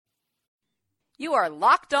You are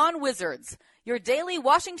Locked On Wizards, your daily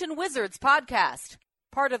Washington Wizards podcast.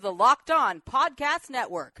 Part of the Locked On Podcast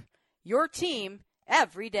Network. Your team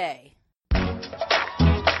every day. Did you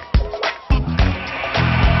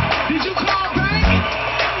call bank?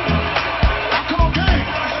 I call game.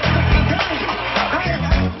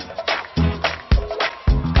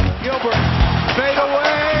 Gilbert, fade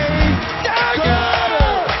away.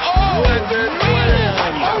 Dagger! Oh, Wizards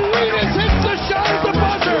win! Arenas hits the shot at the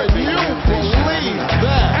buzzer. You believe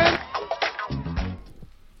that?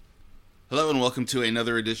 Hello and welcome to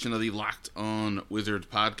another edition of the Locked On Wizards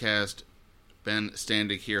podcast. Ben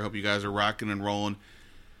Standig here. Hope you guys are rocking and rolling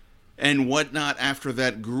and whatnot after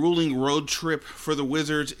that grueling road trip for the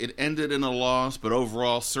Wizards. It ended in a loss, but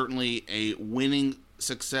overall certainly a winning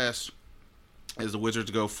success as the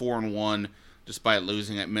Wizards go 4-1 despite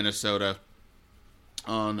losing at Minnesota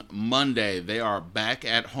on Monday. They are back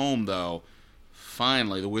at home though.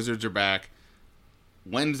 Finally, the Wizards are back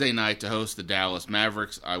Wednesday night to host the Dallas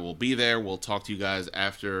Mavericks. I will be there. We'll talk to you guys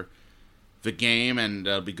after the game, and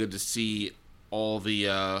it'll be good to see all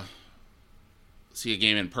the see a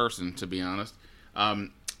game in person, to be honest. I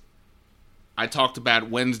talked about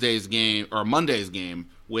Monday's game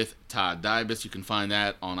with Todd Dybus. You can find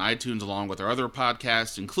that on iTunes along with our other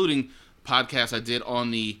podcasts, including podcasts I did on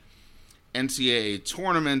the NCAA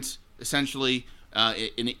tournament. Essentially,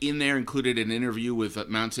 in there included an interview with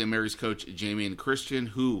Mount St. Mary's coach Jamian Christian,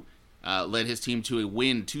 who led his team to a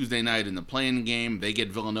win Tuesday night in the play-in game. They get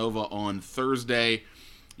Villanova on Thursday.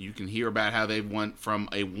 You can hear about how they went from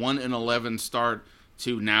a 1-11 start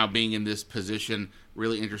to now being in this position.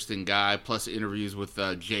 Really interesting guy. Plus interviews with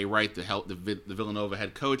Jay Wright, the Villanova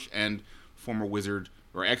head coach, and former Wizard,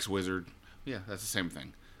 or ex-Wizard. Yeah, that's the same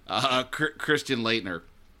thing. Christian Laettner.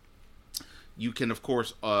 You can, of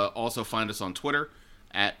course, also find us on Twitter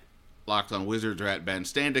at Locked On Wizards or at Ben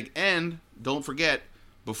Standig. And don't forget,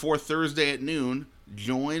 before Thursday at noon,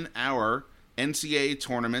 join our NCAA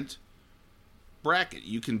tournament bracket.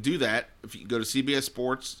 You can do that if you go to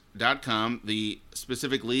cbssports.com. The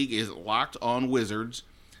specific league is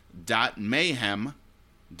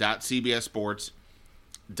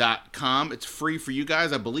lockedonwizards.mayhem.cbssports.com. It's free for you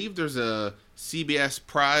guys. I believe there's a CBS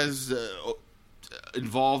prize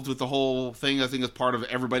involved with the whole thing. I think it's part of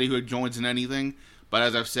everybody who joins in anything. But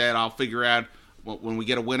as I've said, I'll figure out when we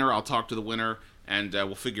get a winner. I'll talk to the winner, and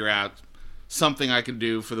we'll figure out something I can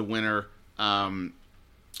do for the winner from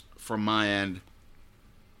my end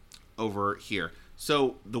over here.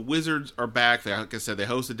 So the Wizards are back. Like I said, they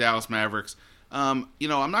host the Dallas Mavericks. I'm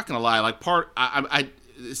not gonna lie. Like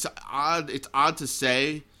it's odd to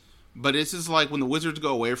say, but it's just like when the Wizards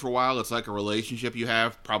go away for a while, it's like a relationship you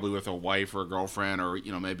have, probably with a wife or a girlfriend, or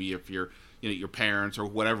maybe if you're your parents or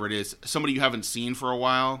whatever it is, somebody you haven't seen for a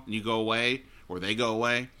while, and you go away or they go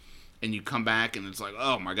away, and you come back and it's like,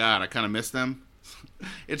 oh my God, I kind of miss them.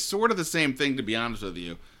 It's sort of the same thing, to be honest with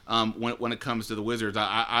you. When it comes to the Wizards,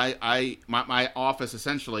 my office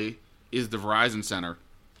essentially is the Verizon Center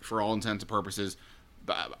for all intents and purposes.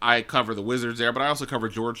 I cover the Wizards there, but I also cover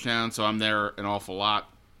Georgetown, so I'm there an awful lot.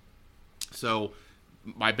 So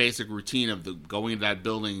my basic routine of going into that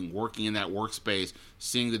building, working in that workspace,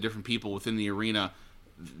 seeing the different people within the arena,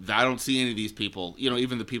 I don't see any of these people.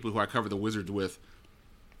 Even the people who I cover the Wizards with.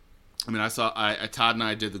 I mean, Todd and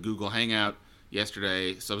I did the Google Hangout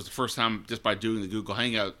yesterday, so it was the first time, just by doing the Google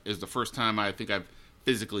Hangout, is the first time I think I've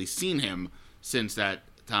physically seen him since that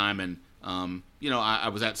time. And I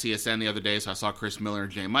was at CSN the other day, so I saw Chris Miller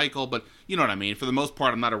and Jay Michael, but you know what I mean. For the most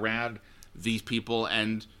part, I'm not around these people,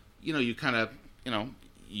 and you kind of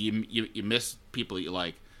you miss people that you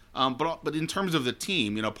like. But in terms of the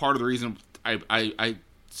team, part of the reason I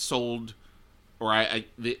sold, or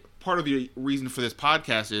part of the reason for this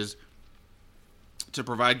podcast is to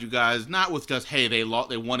provide you guys not with just, hey, they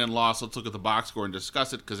won and lost, let's look at the box score and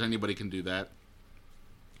discuss it, because anybody can do that.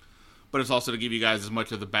 But it's also to give you guys as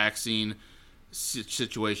much of the back scene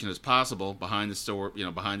situation as possible, behind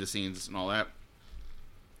the behind the scenes and all that.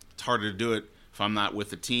 It's harder to do it if I'm not with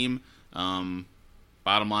the team. Bottom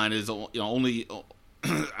line is, only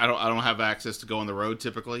I don't have access to go on the road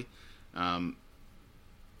typically.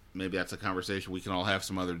 Maybe that's a conversation we can all have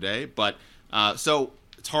some other day. But so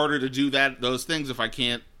it's harder to do those things if I'm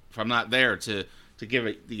not there to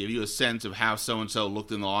give you a sense of how so and so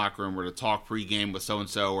looked in the locker room, or to talk pregame with so and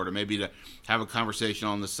so, or to maybe to have a conversation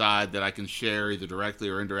on the side that I can share either directly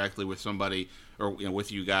or indirectly with somebody, or with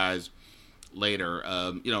you guys later.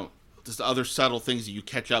 Just other subtle things that you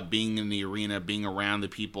catch up being in the arena, being around the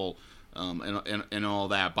people, and all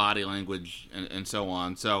that, body language and so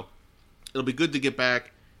on. So it'll be good to get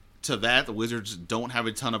back to that. The Wizards don't have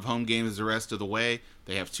a ton of home games the rest of the way,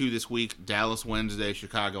 They have 2 this week, Dallas Wednesday,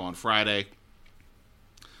 Chicago on Friday.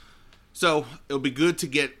 So it'll be good to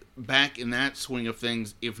get back in that swing of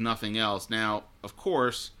things, if nothing else. Now, of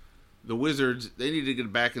course, the Wizards, they need to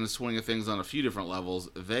get back in the swing of things on a few different levels.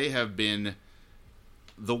 The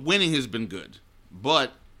winning has been good,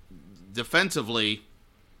 but defensively,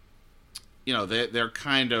 they're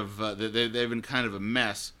kind of they've been kind of a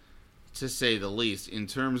mess, to say the least, in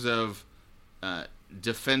terms of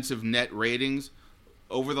defensive net ratings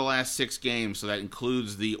over the last 6 games. So that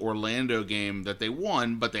includes the Orlando game that they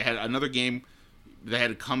won, but they had another game they had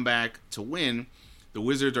to come back to win. The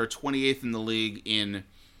Wizards are 28th in the league in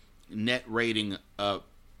net rating,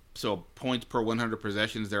 so points per 100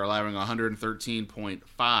 possessions. They're allowing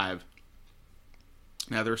 113.5.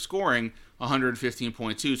 Now they're scoring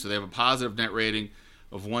 115.2, so they have a positive net rating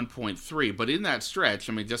of 1.3. But in that stretch,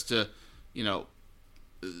 the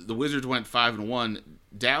Wizards went 5-1.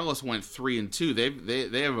 Dallas went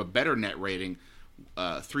 3-2. They have a better net rating,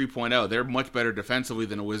 3.0. They're much better defensively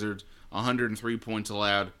than the Wizards. 103 points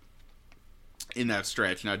allowed in that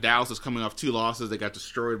stretch. Now Dallas is coming off 2 losses. They got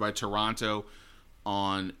destroyed by Toronto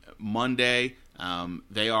on Monday.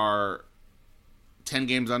 They are 10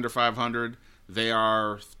 games under 500. They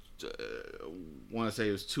are, I want to say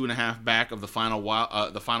it was 2.5 back of the final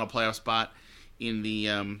playoff spot in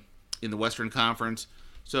the Western Conference.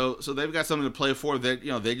 So they've got something to play for. That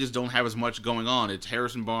they just don't have as much going on. It's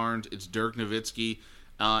Harrison Barnes, it's Dirk Nowitzki,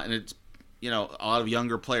 and it's a lot of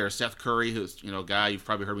younger players. Seth Curry, who's a guy you've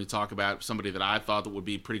probably heard me talk about, somebody that I thought that would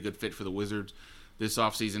be a pretty good fit for the Wizards this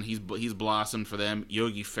offseason. He's blossomed for them.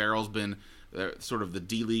 Yogi Ferrell's been sort of the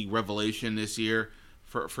D-League revelation this year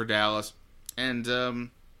for Dallas. And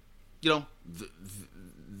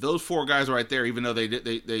those 4 guys right there, even though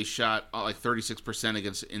they shot like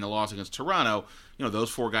 36% in the loss against Toronto, those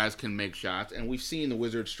 4 guys can make shots. And we've seen the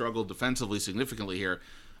Wizards struggle defensively significantly here,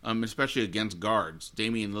 especially against guards.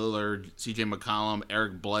 Damian Lillard, C.J. McCollum,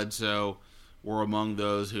 Eric Bledsoe were among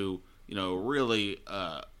those who really,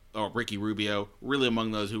 or Ricky Rubio, really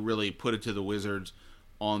among those who really put it to the Wizards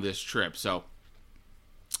on this trip. So,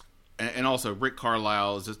 and also Rick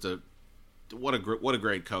Carlisle is just what a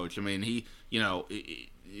great coach. I mean, he,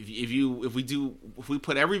 if we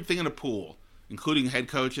put everything in a pool, including head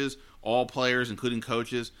coaches, all players, including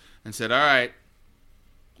coaches, and said, all right,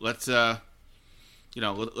 let's draw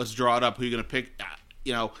it up. Who are you going to pick?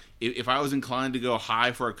 If I was inclined to go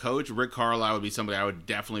high for a coach, Rick Carlisle would be somebody I would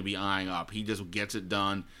definitely be eyeing up. He just gets it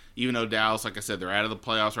done. Even though Dallas, like I said, they're out of the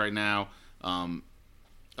playoffs right now,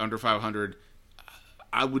 under 500.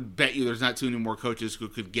 I would bet you there's not too many more coaches who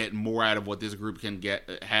could get more out of what this group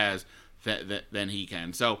has than he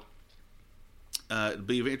can. So it'll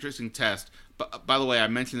be an interesting test. But by the way, I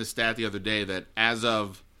mentioned the stat the other day that as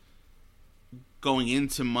of going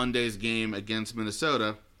into Monday's game against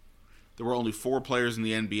Minnesota, there were only 4 players in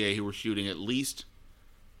the NBA who were shooting at least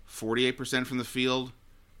 48% from the field,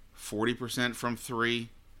 40% from 3,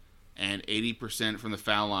 and 80% from the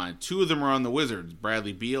foul line. 2 of them are on the Wizards,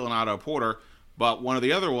 Bradley Beal and Otto Porter. But one of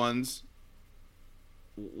the other ones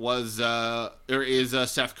is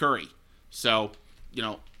Seth Curry. So,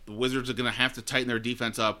 the Wizards are going to have to tighten their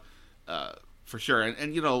defense up for sure.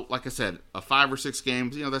 And like I said, 5 or 6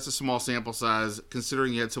 games, that's a small sample size.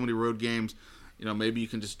 Considering you had so many road games, maybe you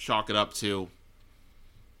can just chalk it up to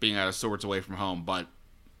being out of sorts away from home. But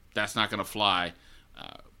that's not going to fly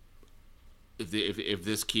if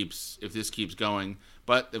this keeps going.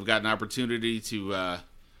 But they've got an opportunity to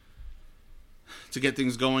get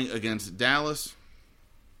things going against Dallas.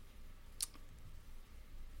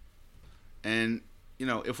 And,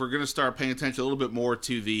 if we're going to start paying attention a little bit more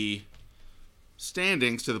to the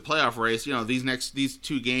standings, to the playoff race, these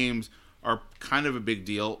 2 games are kind of a big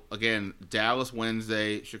deal. Again, Dallas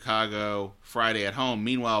Wednesday, Chicago Friday at home.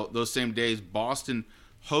 Meanwhile, those same days, Boston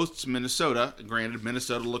hosts Minnesota. Granted,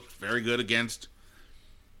 Minnesota looked very good against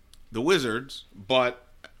the Wizards, but,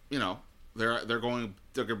 they're going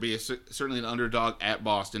to be certainly an underdog at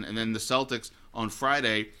Boston. And then the Celtics on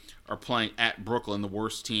Friday are playing at Brooklyn, the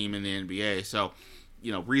worst team in the NBA. So,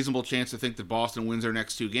 reasonable chance to think that Boston wins their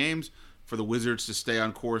next 2 games. For the Wizards to stay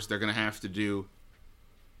on course, they're going to have to do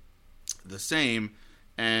the same.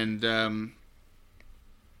 And, then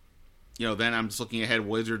I'm just looking ahead.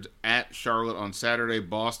 Wizards at Charlotte on Saturday.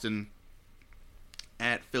 Boston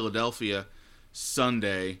at Philadelphia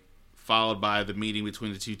Sunday, followed by the meeting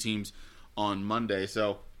between the 2 teams on Monday.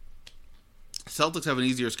 So Celtics have an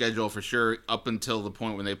easier schedule for sure up until the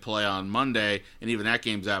point when they play on Monday, and even that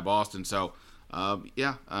game's at Boston. So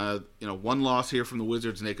one loss here from the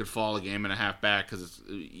Wizards and they could fall a game and a half back, because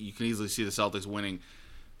you can easily see the Celtics winning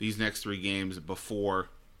these next 3 games before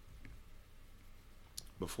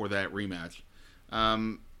before that rematch.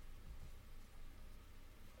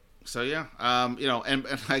 So yeah, and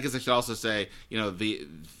I guess I should also say, like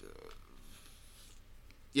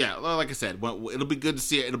I said, it'll be good to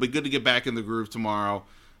see it. It'll be good to get back in the groove tomorrow.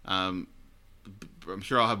 I'm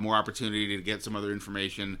sure I'll have more opportunity to get some other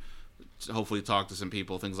information, to hopefully talk to some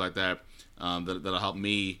people, things like that, that'll help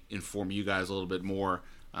me inform you guys a little bit more.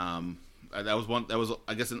 That was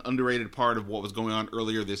I guess an underrated part of what was going on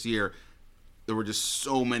earlier this year. There were just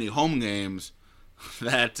so many home games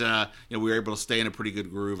that we were able to stay in a pretty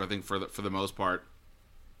good groove, I think, for the most part.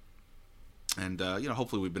 And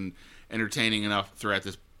hopefully we've been entertaining enough throughout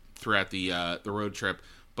the road trip.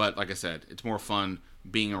 But like I said, it's more fun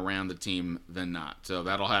being around the team than not. So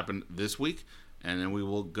that'll happen this week, and then we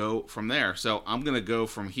will go from there. So I'm gonna go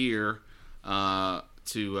from here to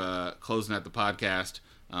closing out the podcast.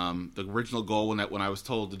 The original goal when I was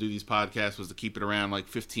told to do these podcasts was to keep it around like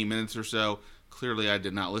 15 minutes or so. Clearly, I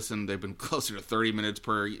did not listen. They've been closer to 30 minutes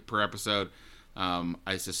per episode.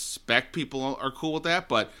 I suspect people are cool with that,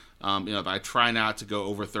 but I try not to go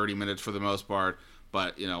over 30 minutes for the most part.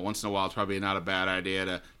 But once in a while, it's probably not a bad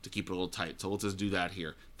idea to keep it a little tight. So we'll just do that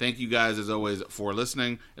here. Thank you guys as always for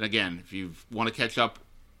listening. And again, if you want to catch up,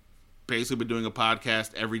 basically been doing a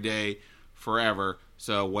podcast every day forever.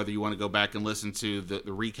 So whether you want to go back and listen to the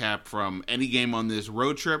recap from any game on this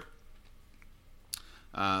road trip,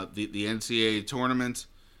 the NCAA tournament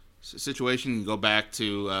situation, you can go back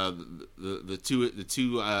to the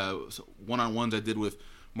two one-on-ones I did with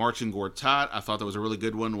March and Gortat. I thought that was a really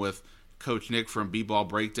good one with Coach Nick from B-Ball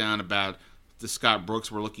Breakdown about the Scott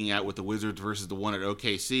Brooks we're looking at with the Wizards versus the one at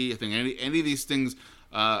OKC. I think any of these things,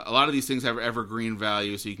 a lot of these things have evergreen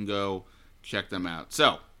value, so you can go check them out.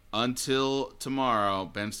 So until tomorrow,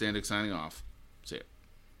 Ben Standig signing off. See ya.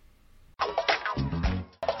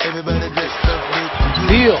 Everybody just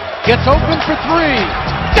Neal gets open for three.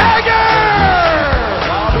 Dagger!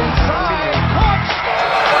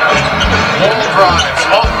 Ball drive,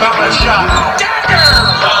 off balance shot.